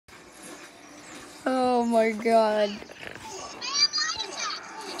my god. That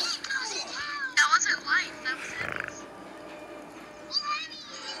wasn't light, that was heavy.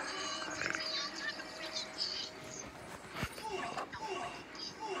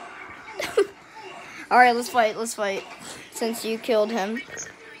 Alright, let's fight, since you killed him.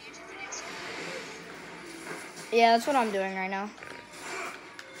 Yeah, that's what I'm doing right now.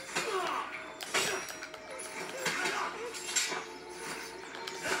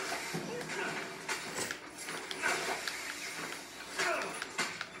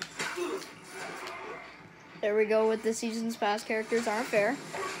 There we go with the season's past characters aren't fair.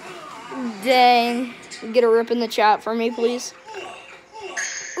 Dang. Get a rip in the chat for me, please.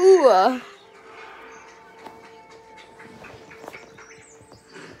 Ooh.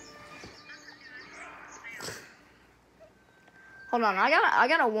 Hold on, I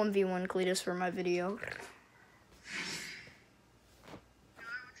got a 1v1 Cletus for my video.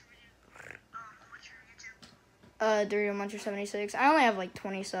 Dorito Muncher 76. I only have like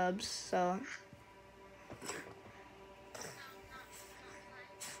 20 subs, so.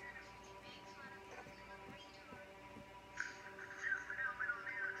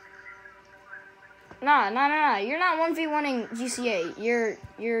 Nah. You're not 1v1ing GCA. You're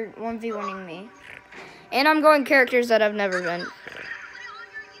 1v1ing me. And I'm going characters that I've never been.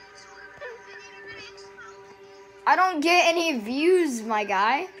 I don't get any views, my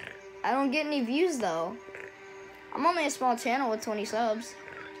guy. I don't get any views, though. I'm only a small channel with 20 subs.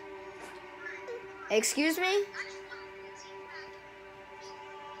 Excuse me?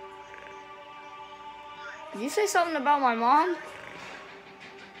 Did you say something about my mom?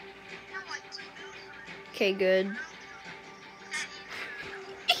 Okay, good.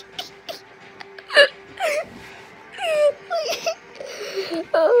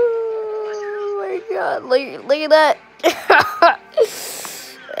 Oh my god, look at that.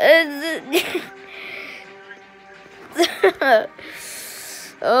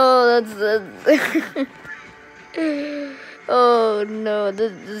 Oh, that's oh no,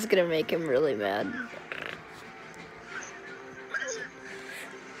 this is gonna make him really mad.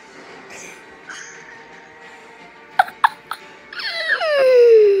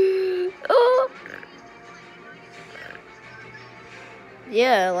 Oh.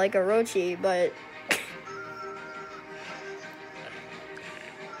 Yeah, like Orochi, but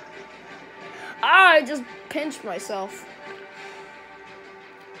I just pinched myself.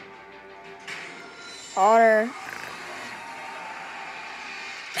 Honor.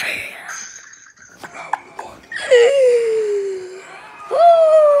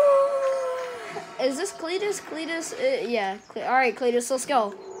 Is this Cletus? Cletus? Yeah. All right, Cletus, let's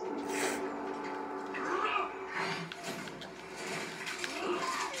go.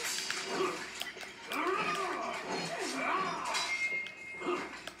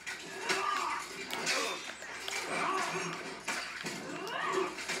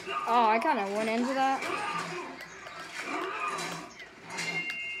 Oh, I kind of went into that.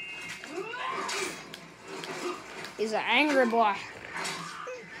 He's an angry boy.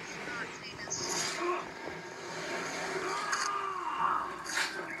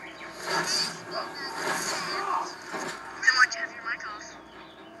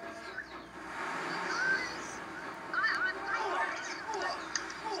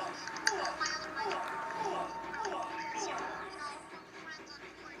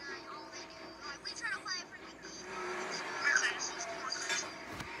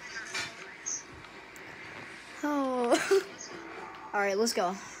 Oh. All right, let's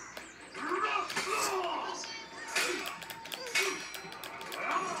go.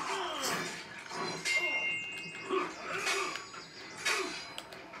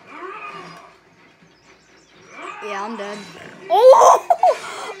 Yeah, I'm dead. Oh!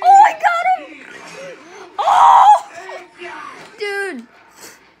 Oh, I got him! Oh! Dude.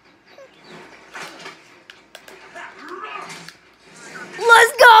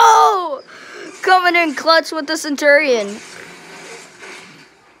 Let's go! Coming in clutch with the Centurion.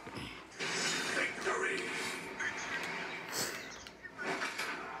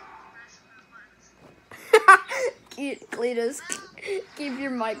 Cletus, keep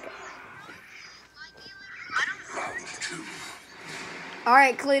your mic. All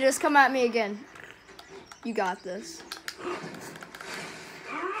right, Cletus, come at me again. You got this.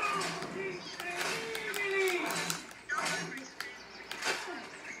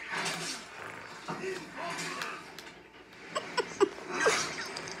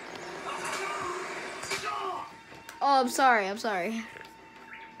 Oh, I'm sorry.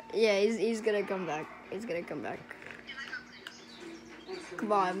 Yeah, he's gonna come back. He's gonna come back.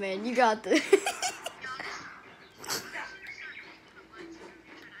 Come on, man, you got this.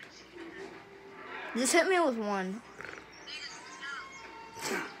 Just hit me with one.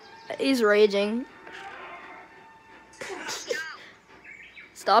 He's raging.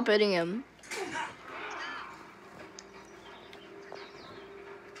 Stop hitting him.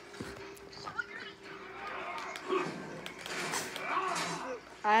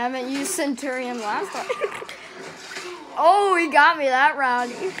 I haven't used Centurion last time. Oh, he got me that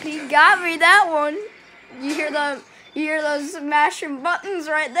round. He got me that one. You hear those smashing buttons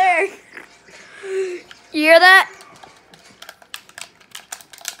right there. You hear that?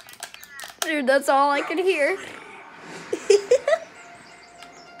 Dude, that's all I could hear.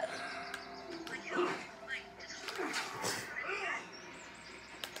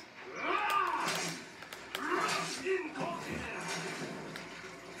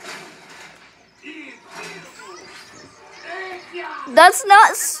 That's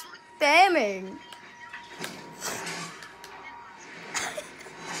not spamming.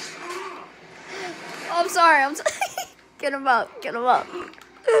 I'm sorry. Get him up. Get him up.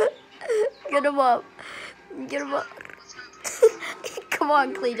 Get him up. Get him up. Come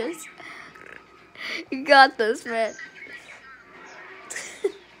on, Cletus. You got this, man.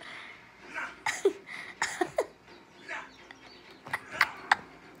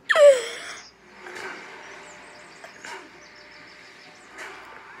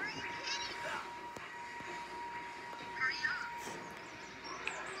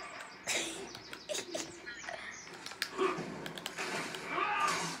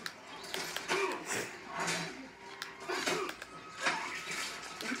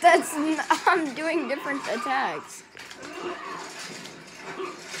 I'm doing different attacks.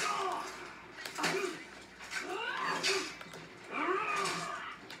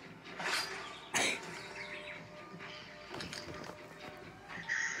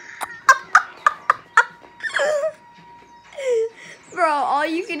 Bro, all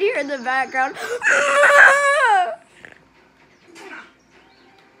you can hear in the background.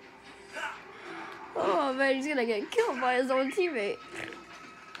 Oh man, he's gonna get killed by his own teammate.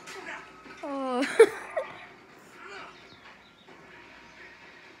 Oh.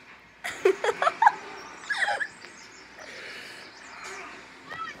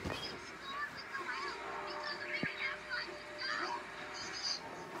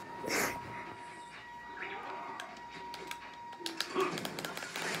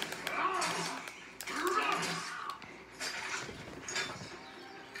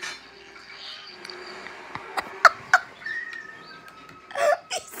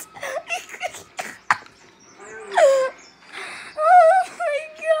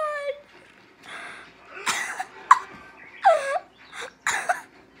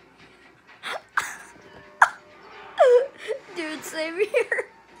 Same here.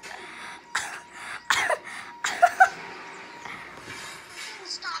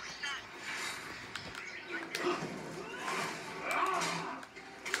 Stop.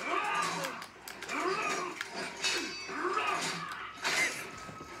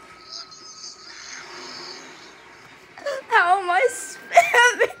 How am I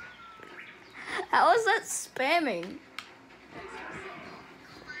spamming? How is that spamming?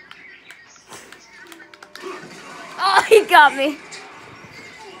 Oh, he got me.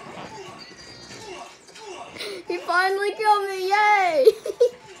 He finally killed me, yay!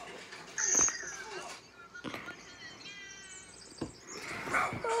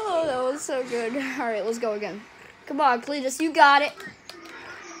 Oh, that was so good. All right, let's go again. Come on, Cletus, you got it.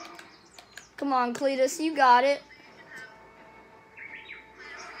 Come on, Cletus, you got it.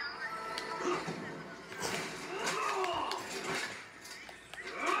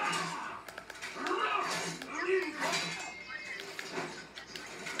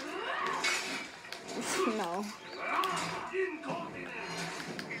 No.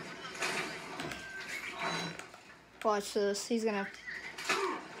 Watch this. He's gonna.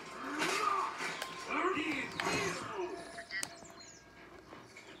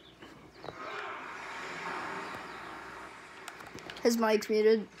 His mic's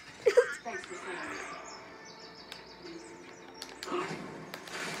muted.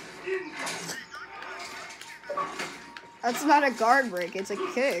 That's not a guard break, it's a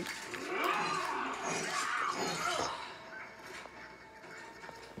kick.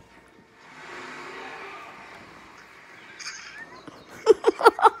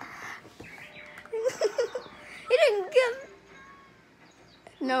 He didn't give.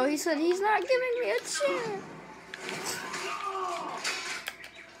 No, he said he's not giving me a chance.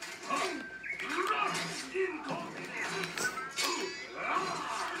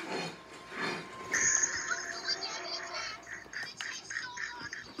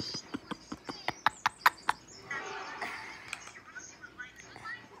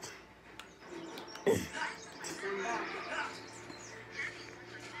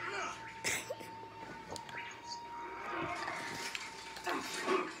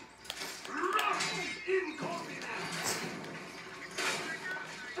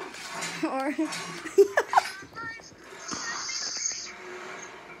 Or hey,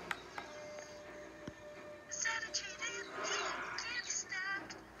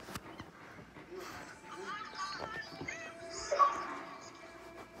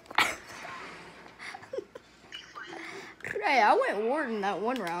 I went Warden that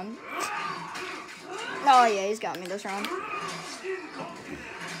one round. Oh yeah, he's got me this round.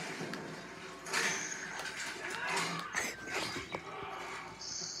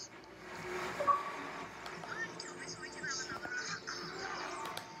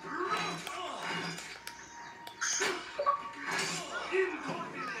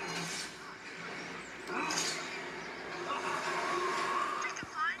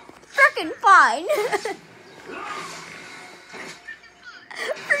 Freaking fine.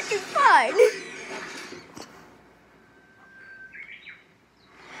 Freaking fine.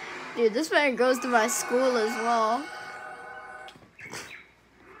 Dude, this man goes to my school as well.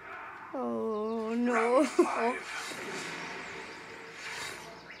 Oh no.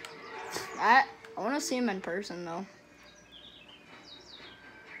 I want to see him in person though.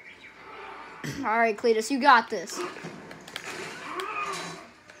 All right, Cletus, you got this.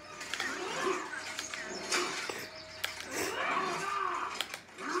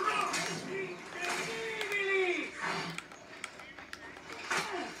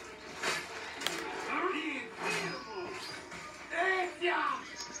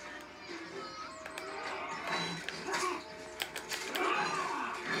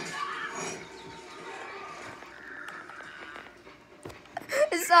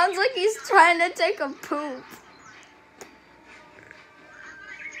 It sounds like he's trying to take a poop.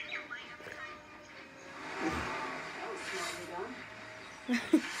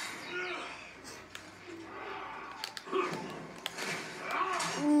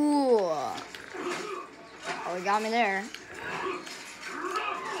 Ooh. Oh, he got me there.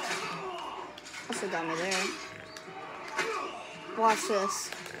 Also got me there. Watch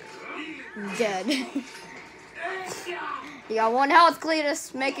this. Dead. You got 1 health,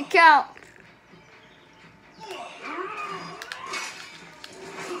 Cletus. Make it count.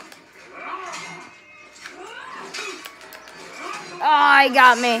 Oh, he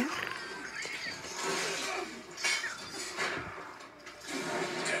got me.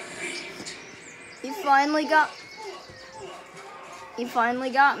 He finally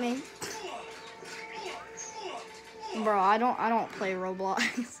got me. Bro, I don't play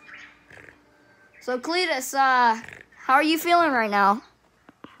Roblox. So Cletus, how are you feeling right now?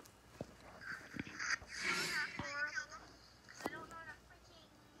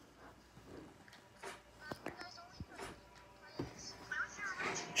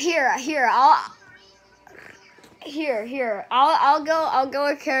 I'll go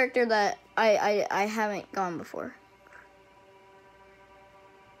a character that I haven't gone before.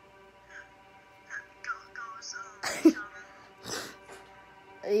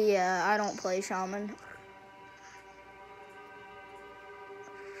 Yeah, I don't play Shaman.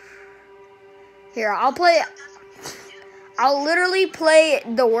 Here, I'll literally play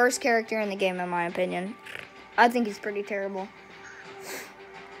the worst character in the game, in my opinion. I think he's pretty terrible.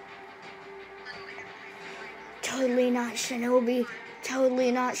 Totally not Shinobi.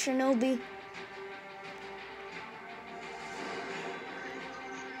 Totally not Shinobi.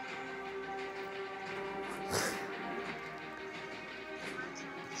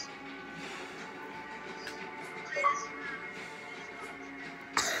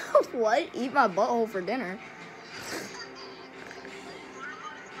 What? Eat my butthole for dinner.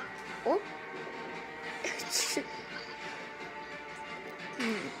 Oh.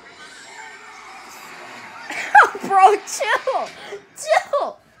 Bro, chill.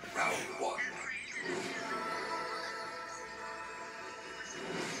 Chill.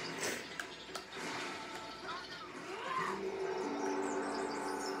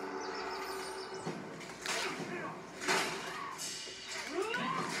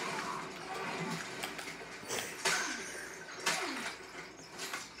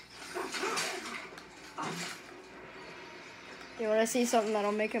 You want to see something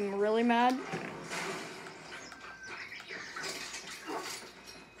that'll make him really mad?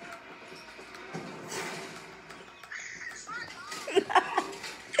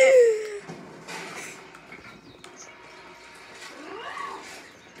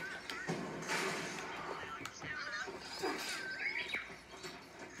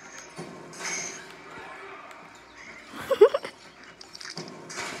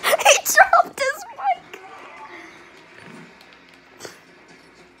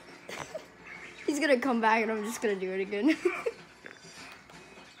 He's gonna come back and I'm just gonna do it again.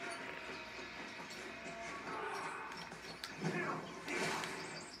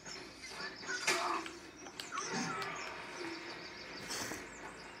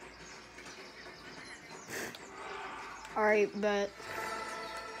 Alright, but.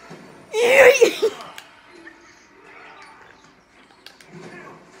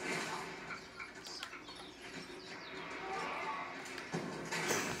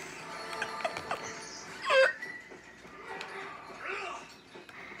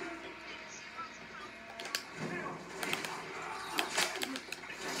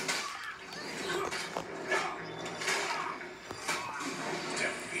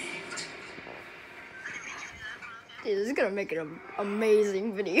 Dude, this is gonna make an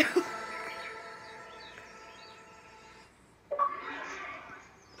amazing video.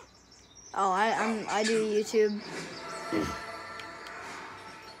 Oh, I do YouTube.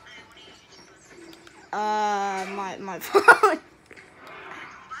 My phone.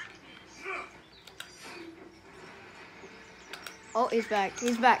 Oh, he's back.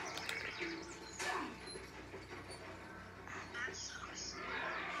 He's back.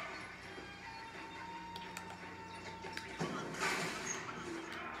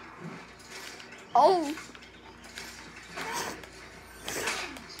 Oh.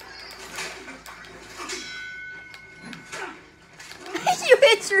 You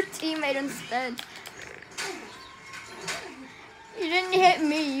hit your teammate instead. You didn't hit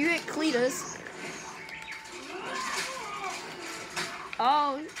me, you hit Cletus.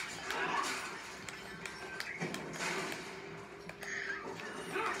 Oh.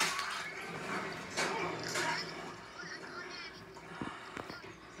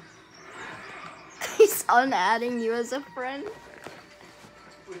 He's unadding you as a friend.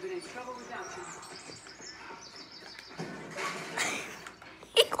 We've been in trouble without you.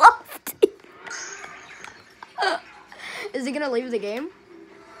 He left. Is he gonna leave the game?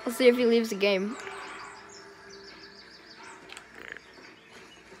 Let's see if he leaves the game.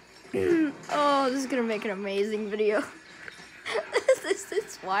 Oh, this is gonna make an amazing video. This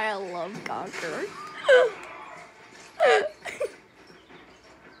is why I love Conqueror.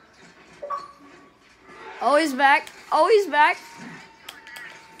 Oh, he's back. Oh, he's back.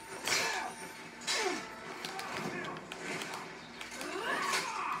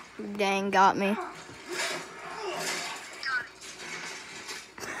 Dang, got me.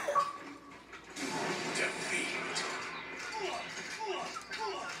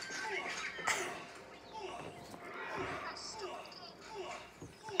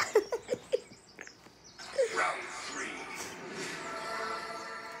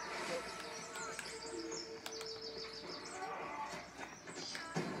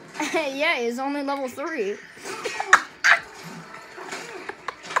 Yeah, he's only level 3.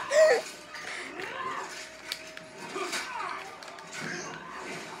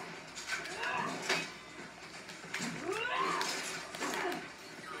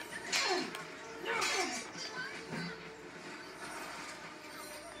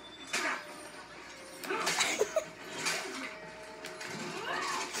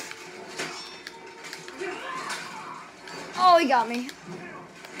 Oh, he got me.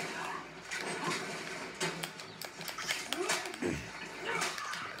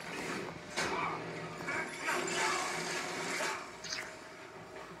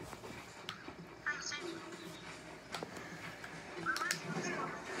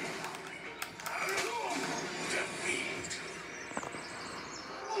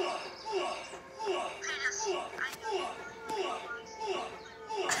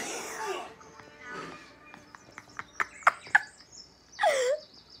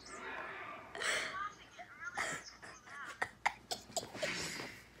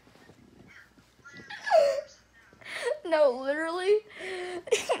 No, literally,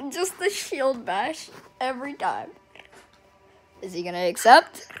 just the shield bash every time. Is he gonna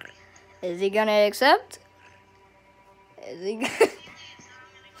accept? Is he gonna accept? Is he gonna...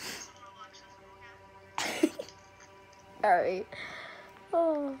 Alright.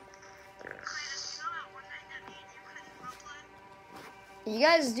 Oh. You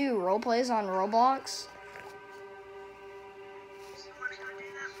guys do role plays on Roblox?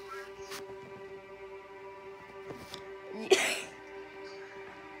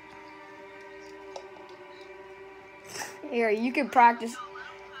 Here, you can practice.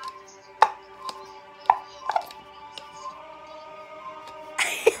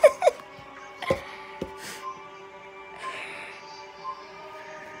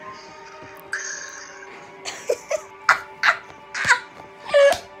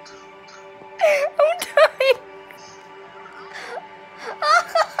 I'm dying.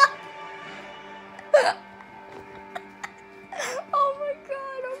 Oh my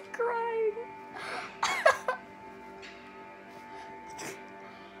god, I'm crying.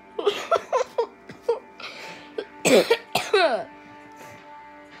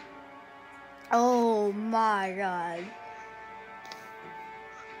 Oh my god.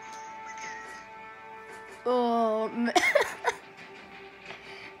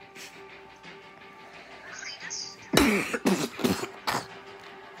 He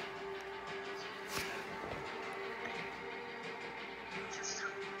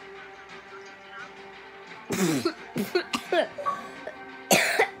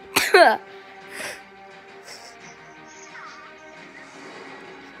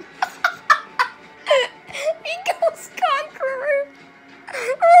goes Conqueror.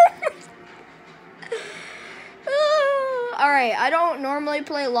 Alright, I don't normally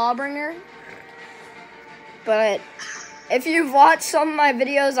play Lawbringer, but if you've watched some of my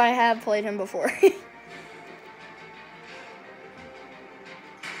videos, I have played him before.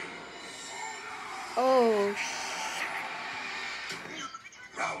 Oh,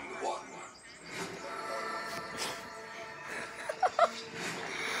 Round one.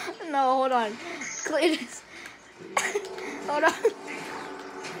 no, hold on. Cletus. Hold on.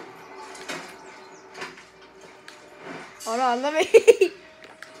 Hold on, let me.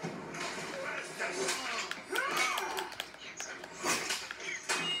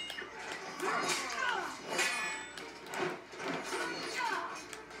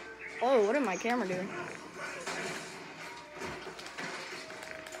 Oh, what did my camera do?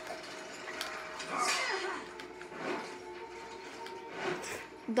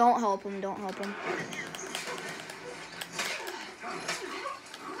 Don't help him, don't help him.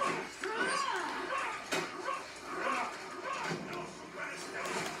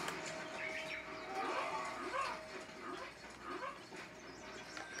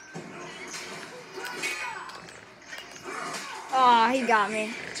 Ah, he got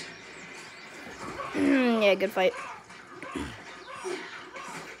me. Yeah, good fight.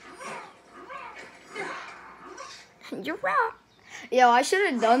 You're wrong. Yo, I should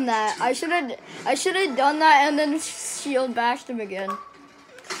have done that. I should have done that and then shield bashed him again.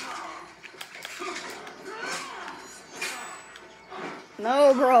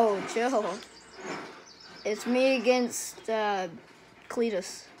 No, bro, chill. It's me against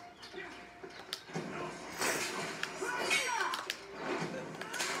Cletus.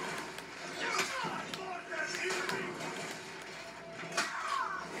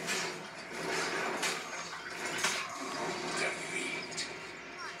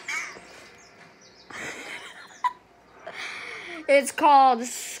 It's called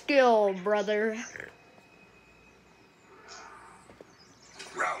skill, brother.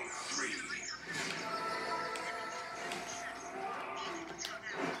 Round three.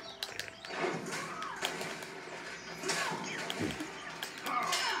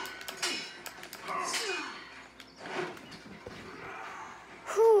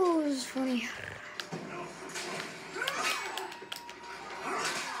 Whew, this is funny.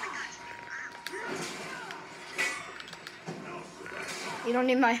 You don't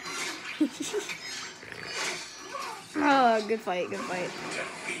need my... Oh, good fight, good fight.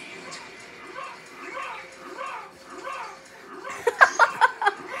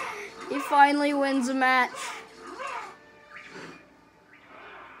 He finally wins a match.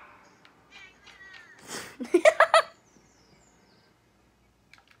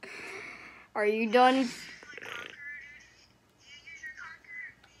 Are you done?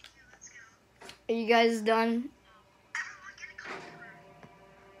 Are you guys done?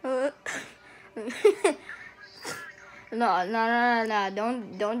 No.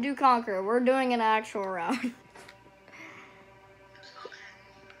 Don't do Conqueror. We're doing an actual round.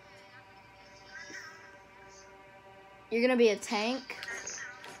 You're gonna be a tank.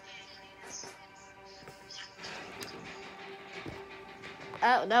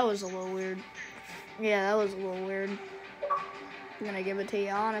 That was a little weird. Yeah, that was a little weird. I'm gonna give it to you,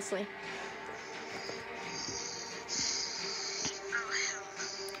 honestly.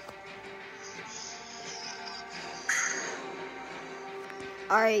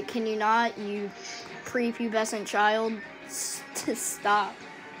 Alright, can you not, you prepubescent child? Stop.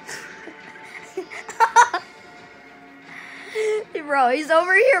 Bro, he's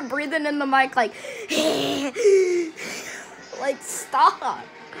over here breathing in the mic like... like, stop.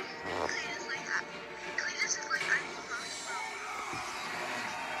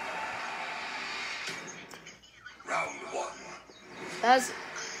 Round one. That's...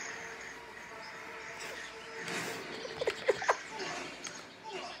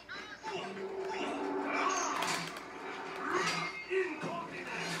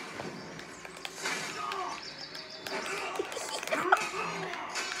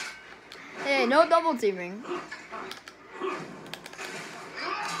 Hey, no double teaming.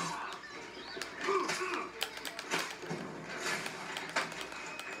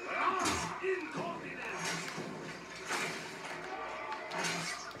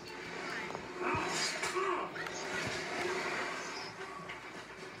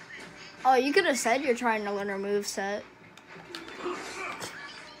 Oh, you could have said you're trying to learn her moveset.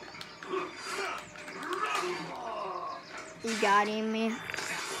 You got him, me.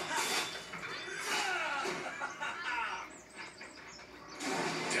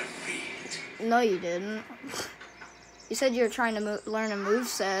 No, you didn't. You said you were trying to learn a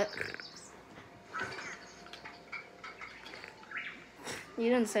moveset. You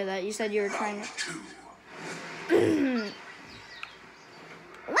didn't say that. You said you were trying to...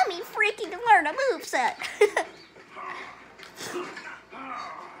 Let me freaking learn a moveset.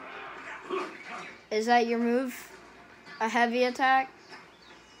 Is that your move? A heavy attack?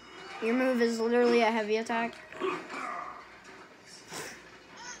 Your move is literally a heavy attack?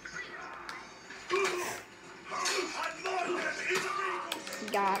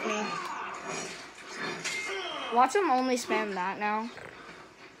 Got me. Watch him only spam that now.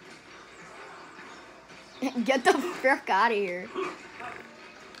 Get the frick out of here.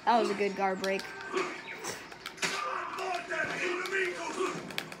 That was a good guard break.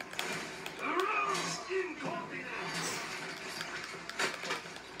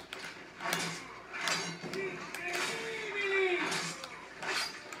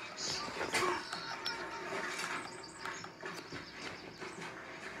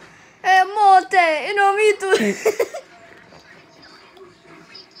 Morte, inomito.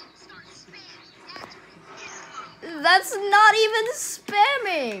 That's not even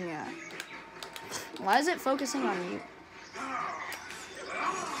spamming. Why is it focusing on you?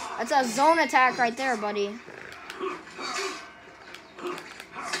 That's a zone attack right there, buddy.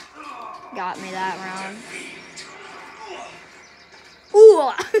 Got me that round.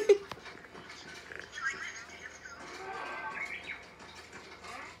 Ooh.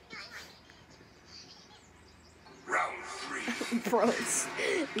 Round 3. Bro,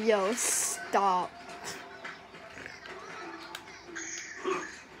 yo, stop.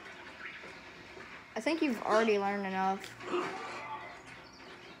 I think you've already learned enough.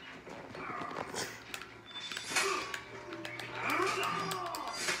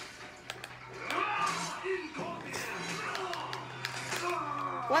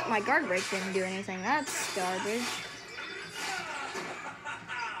 What? My guard break didn't do anything. That's garbage.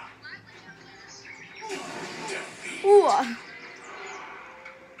 Ooh.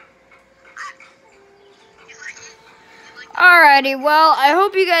 Alrighty, well, I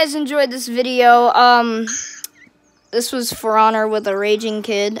hope you guys enjoyed this video. This was For Honor with a Raging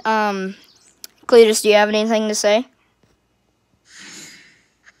Kid. Cletus, do you have anything to say? I'm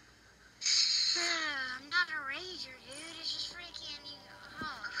not a rager, dude. It's just freaking you.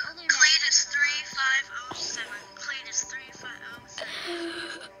 Cletus 3507. Cletus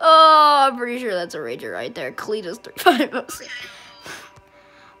 3507. Oh, I'm pretty sure that's a rager right there. Cletus 3506.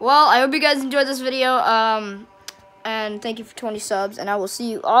 Well, I hope you guys enjoyed this video. And thank you for 20 subs. And I will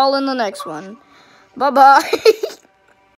see you all in the next one. Bye-bye.